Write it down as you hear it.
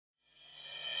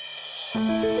To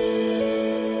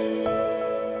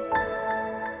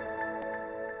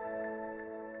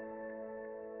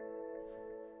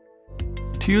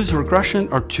use regression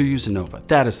or to use ANOVA?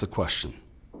 That is the question.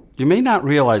 You may not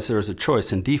realize there is a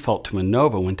choice in default to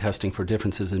ANOVA when testing for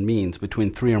differences in means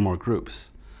between 3 or more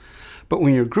groups. But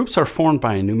when your groups are formed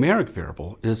by a numeric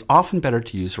variable, it is often better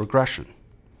to use regression.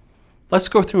 Let's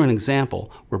go through an example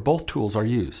where both tools are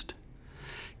used.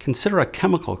 Consider a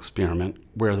chemical experiment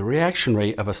where the reaction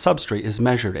rate of a substrate is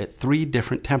measured at 3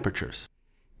 different temperatures.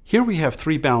 Here we have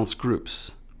 3 balanced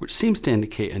groups, which seems to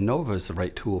indicate ANOVA is the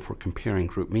right tool for comparing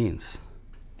group means.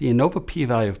 The ANOVA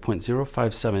p-value of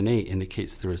 0.0578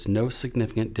 indicates there is no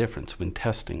significant difference when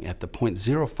testing at the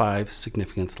 0.05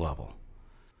 significance level.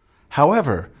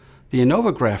 However, the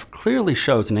ANOVA graph clearly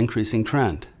shows an increasing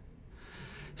trend.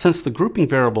 Since the grouping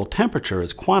variable temperature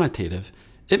is quantitative,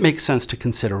 it makes sense to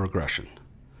consider regression.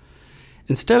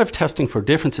 Instead of testing for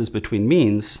differences between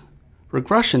means,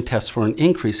 regression tests for an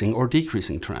increasing or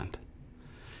decreasing trend.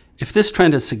 If this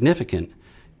trend is significant,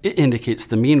 it indicates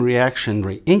the mean reaction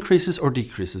rate increases or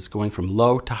decreases going from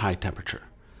low to high temperature.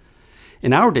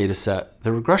 In our data set,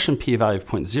 the regression p-value of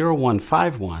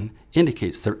 0.0151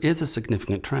 indicates there is a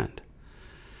significant trend.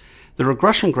 The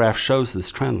regression graph shows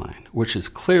this trend line, which is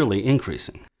clearly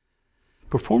increasing.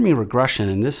 Performing regression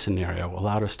in this scenario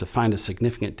allowed us to find a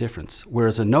significant difference,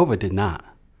 whereas ANOVA did not.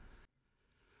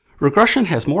 Regression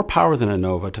has more power than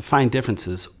ANOVA to find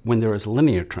differences when there is a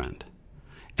linear trend.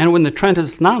 And when the trend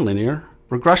is nonlinear,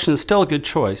 regression is still a good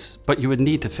choice, but you would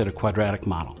need to fit a quadratic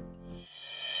model.